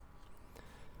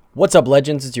What's up,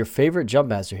 legends? It's your favorite jump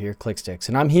master here, ClickSticks,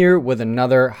 and I'm here with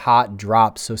another hot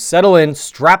drop. So settle in,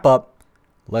 strap up,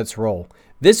 let's roll.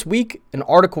 This week, an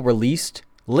article released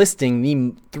listing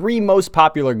the 3 most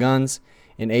popular guns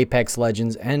in Apex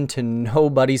Legends, and to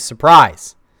nobody's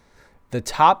surprise, the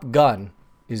top gun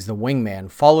is the Wingman,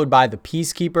 followed by the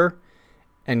Peacekeeper,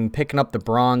 and picking up the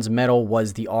bronze medal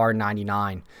was the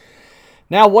R99.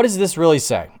 Now, what does this really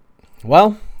say?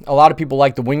 Well, a lot of people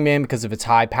like the Wingman because of its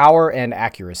high power and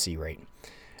accuracy rate,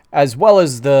 as well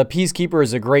as the Peacekeeper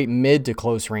is a great mid to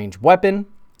close range weapon,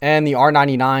 and the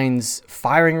R99's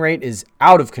firing rate is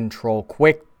out of control,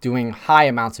 quick, doing high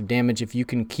amounts of damage if you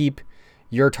can keep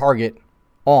your target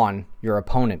on your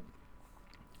opponent.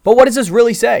 But what does this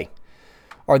really say?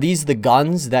 Are these the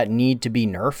guns that need to be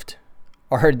nerfed?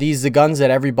 Are these the guns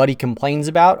that everybody complains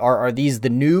about? Are these the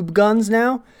noob guns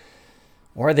now?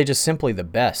 Or are they just simply the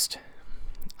best?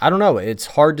 I don't know. It's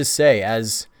hard to say.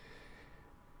 As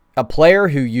a player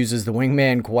who uses the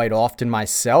Wingman quite often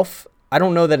myself, I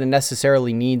don't know that it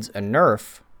necessarily needs a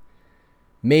nerf.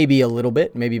 Maybe a little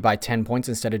bit. Maybe by 10 points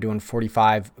instead of doing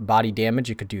 45 body damage,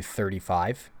 it could do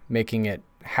 35, making you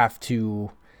have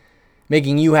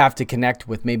to connect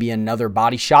with maybe another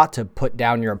body shot to put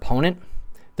down your opponent.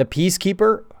 The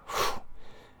Peacekeeper,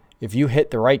 if you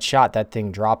hit the right shot, that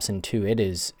thing drops in 2. It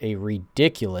is a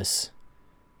ridiculous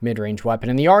mid-range weapon.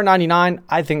 And the R99,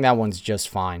 I think that one's just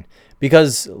fine.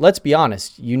 Because, let's be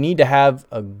honest, you need to have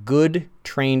a good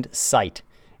trained sight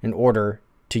in order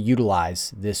to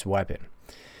utilize this weapon.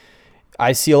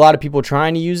 I see a lot of people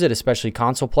trying to use it, especially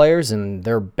console players, and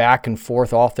they're back and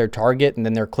forth off their target, and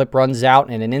then their clip runs out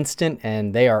in an instant,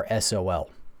 and they are SOL.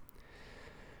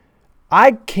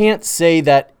 I can't say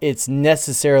that it's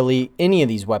necessarily, any of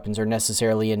these weapons are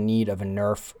necessarily in need of a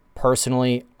nerf.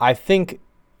 Personally, I think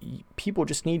people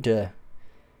just need to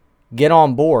get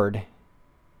on board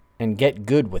and get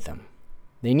good with them.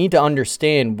 They need to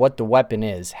understand what the weapon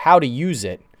is, how to use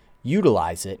it,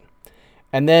 utilize it,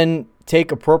 and then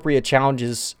take appropriate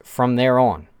challenges from there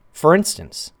on. For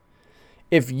instance,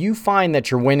 if you find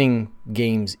that you're winning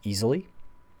games easily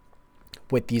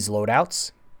with these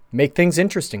loadouts, make things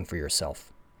interesting for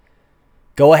yourself.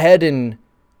 Go ahead and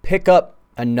pick up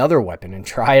another weapon and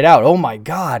try it out. Oh my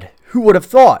God, who would have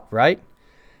thought, right?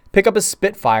 Pick up a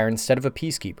Spitfire instead of a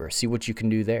Peacekeeper. See what you can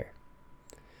do there.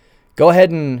 Go ahead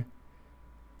and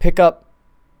pick up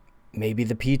maybe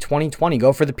the P2020.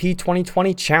 Go for the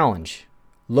P2020 challenge.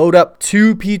 Load up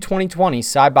 2 P2020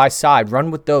 side by side.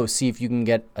 Run with those. See if you can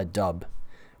get a dub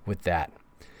with that.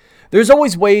 There's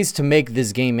always ways to make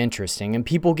this game interesting, and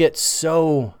people get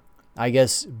so,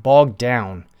 bogged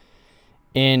down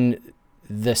in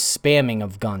the spamming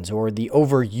of guns or the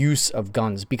overuse of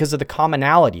guns because of the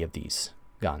commonality of these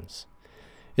guns.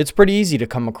 It's pretty easy to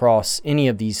come across any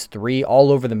of these 3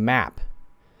 all over the map.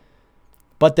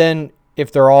 But then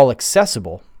if they're all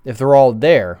accessible, if they're all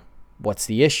there, what's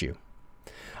the issue?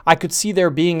 I could see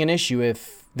there being an issue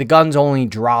if the guns only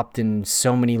dropped in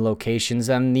so many locations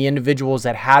and the individuals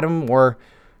that had them were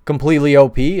completely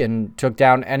OP and took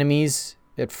down enemies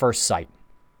at first sight.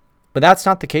 But that's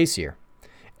not the case here.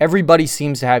 Everybody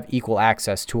seems to have equal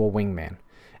access to a Wingman.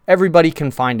 Everybody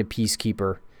can find a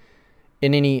Peacekeeper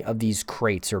in any of these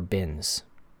crates or bins.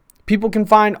 People can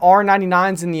find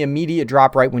R99s in the immediate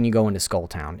drop right when you go into Skull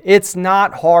Town. It's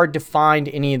not hard to find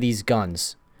any of these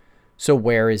guns. So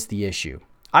where is the issue?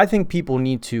 I think people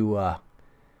need to,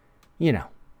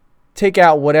 take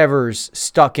out whatever's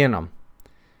stuck in them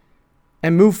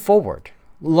and move forward.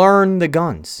 Learn the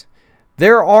guns.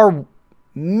 There are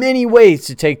many ways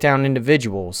to take down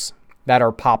individuals that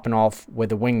are popping off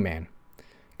with a Wingman.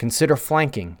 Consider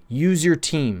flanking. Use your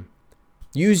team.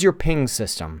 Use your ping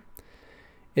system.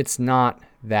 It's not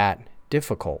that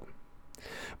difficult.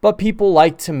 But people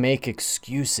like to make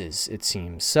excuses, it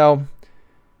seems. So,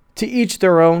 to each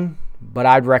their own, but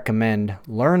I'd recommend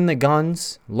learn the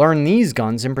guns, learn these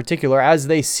guns in particular, as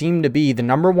they seem to be the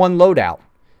number 1 loadout,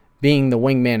 being the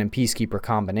Wingman and Peacekeeper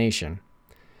combination,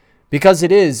 because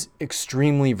it is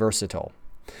extremely versatile.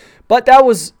 But that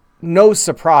was no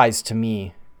surprise to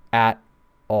me at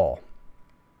all.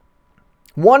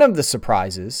 One of the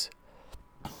surprises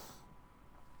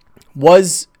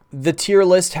was the tier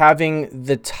list having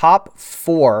the top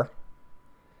 4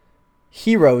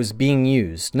 heroes being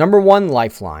used. Number 1,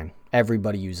 Lifeline.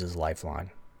 Everybody uses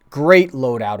Lifeline. Great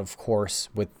loadout, of course,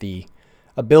 with the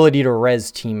ability to res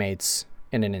teammates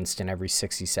in an instant every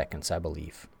 60 seconds, I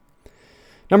believe.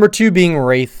 Number 2 being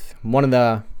Wraith, one of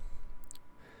the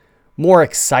more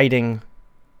exciting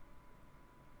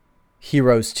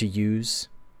heroes to use.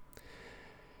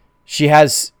 She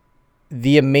has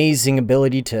the amazing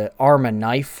ability to arm a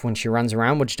knife when she runs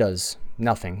around, which does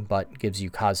nothing but gives you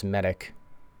cosmetic,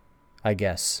 I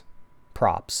guess,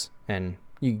 props. And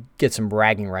you get some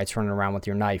bragging rights running around with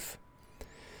your knife.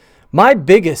 My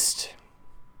biggest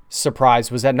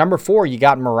surprise was at number 4, you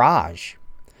got Mirage.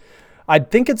 I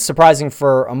think it's surprising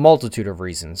for a multitude of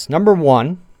reasons. Number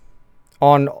 1,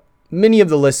 on many of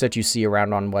the lists that you see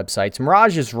around on websites,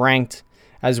 Mirage is ranked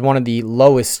as one of the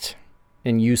lowest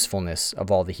in usefulness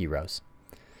of all the heroes.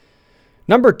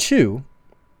 Number 2,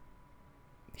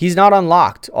 he's not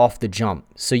unlocked off the jump,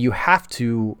 so you have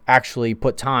to actually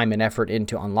put time and effort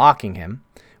into unlocking him,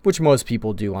 which most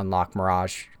people do unlock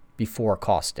Mirage before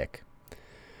Caustic.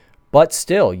 But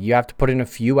still, you have to put in a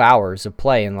few hours of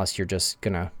play unless you're just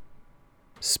going to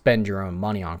spend your own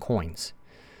money on coins.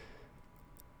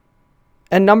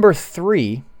 And number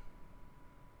 3,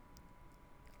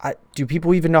 do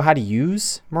people even know how to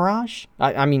use Mirage?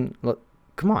 I mean, look,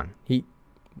 come on.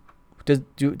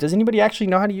 Does anybody actually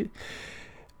know how to use?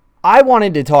 I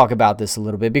wanted to talk about this a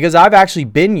little bit because I've actually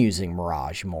been using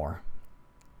Mirage more.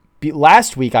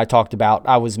 Last week I talked about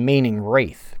I was maining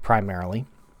Wraith primarily.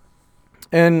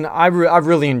 And I've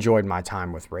really enjoyed my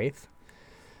time with Wraith.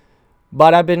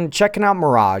 But I've been checking out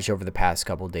Mirage over the past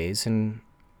couple days, and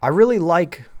I really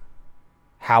like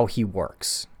how he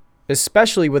works,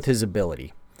 especially with his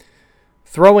ability.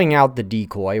 Throwing out the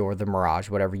decoy or the Mirage,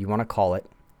 whatever you want to call it,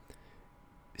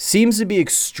 seems to be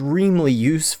extremely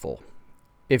useful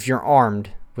if you're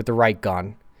armed with the right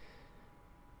gun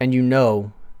and you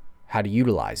know how to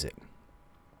utilize it.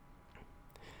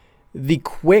 The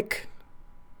quick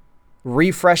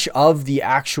refresh of the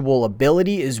actual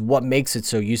ability is what makes it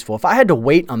so useful. If I had to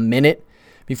wait a minute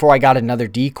before I got another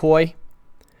decoy,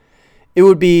 I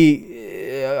would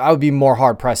be more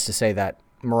hard pressed to say that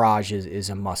Mirage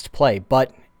is a must play.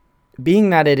 But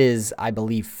being that it is, I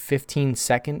believe,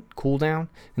 15-second cooldown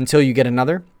until you get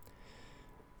another,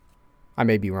 I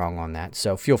may be wrong on that.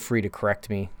 So feel free to correct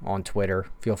me on Twitter.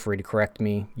 Feel free to correct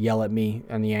me, yell at me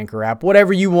on the Anchor app,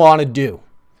 whatever you want to do.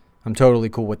 I'm totally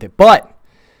cool with it. But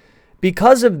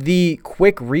because of the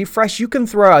quick refresh, you can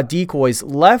throw out decoys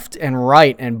left and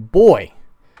right, and boy,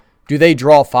 do they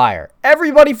draw fire.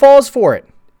 Everybody falls for it.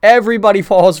 Everybody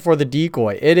falls for the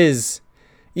decoy. It is,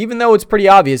 even though it's pretty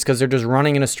obvious because they're just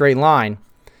running in a straight line,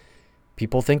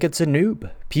 people think it's a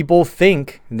noob. People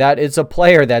think that it's a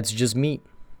player that's just meat.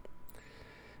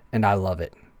 And I love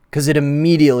it because it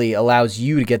immediately allows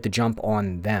you to get the jump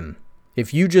on them.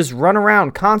 If you just run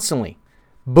around constantly,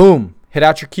 boom, hit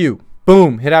out your Q.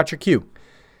 Boom, hit out your Q.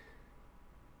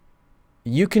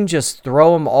 You can just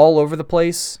throw them all over the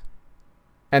place.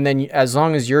 And then as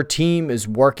long as your team is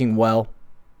working well,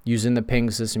 using the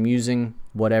ping system, using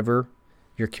whatever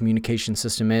your communication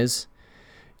system is,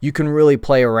 you can really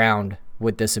play around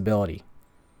with this ability.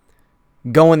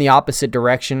 Go in the opposite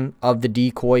direction of the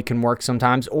decoy can work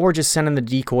sometimes, or just sending the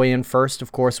decoy in first,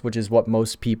 of course, which is what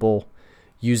most people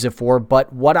use it for.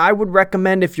 But what I would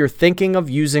recommend if you're thinking of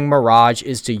using Mirage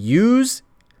is to use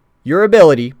your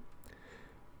ability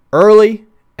early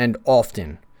and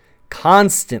often.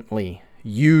 Constantly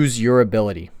use your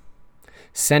ability.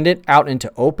 Send it out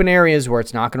into open areas where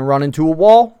it's not going to run into a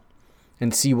wall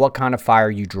and see what kind of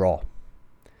fire you draw.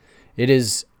 It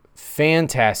is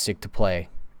fantastic to play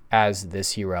as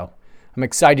this hero. I'm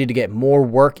excited to get more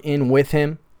work in with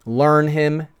him, learn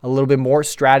him a little bit more,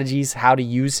 strategies, how to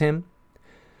use him.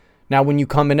 Now, when you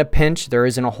come in a pinch, there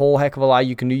isn't a whole heck of a lot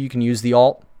you can do. You can use the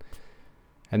ult,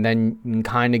 and then you can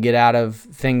kind of get out of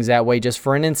things that way just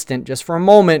for an instant, just for a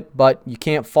moment, but you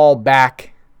can't fall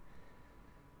back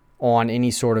on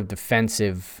any sort of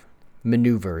defensive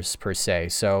maneuvers per se.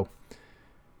 So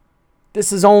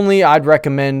this is only, I'd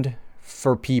recommend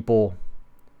for people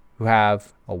who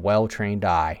have a well-trained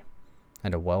eye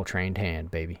and a well-trained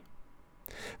hand, baby.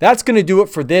 That's going to do it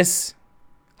for this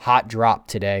hot drop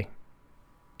today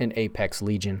in Apex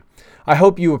Legion. I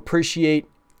hope you appreciate,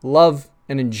 love,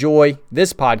 and enjoy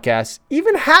this podcast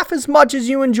even half as much as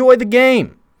you enjoy the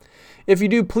game. If you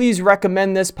do, please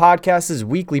recommend this podcast, this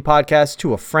weekly podcast,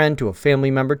 to a friend, to a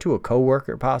family member, to a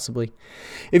coworker, possibly.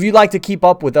 If you'd like to keep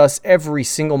up with us every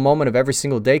single moment of every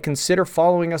single day, consider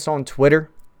following us on Twitter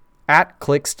at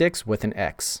ClickSticks with an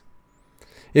X.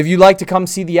 If you'd like to come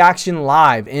see the action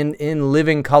live in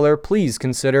living color, please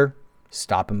consider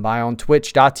stopping by on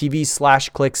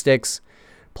twitch.tv/ClickSticks.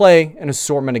 Play an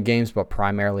assortment of games, but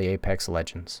primarily Apex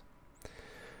Legends.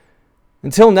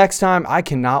 Until next time, I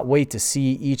cannot wait to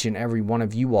see each and every one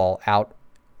of you all out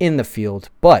in the field.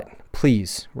 But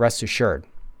please rest assured,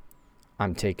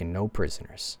 I'm taking no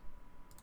prisoners.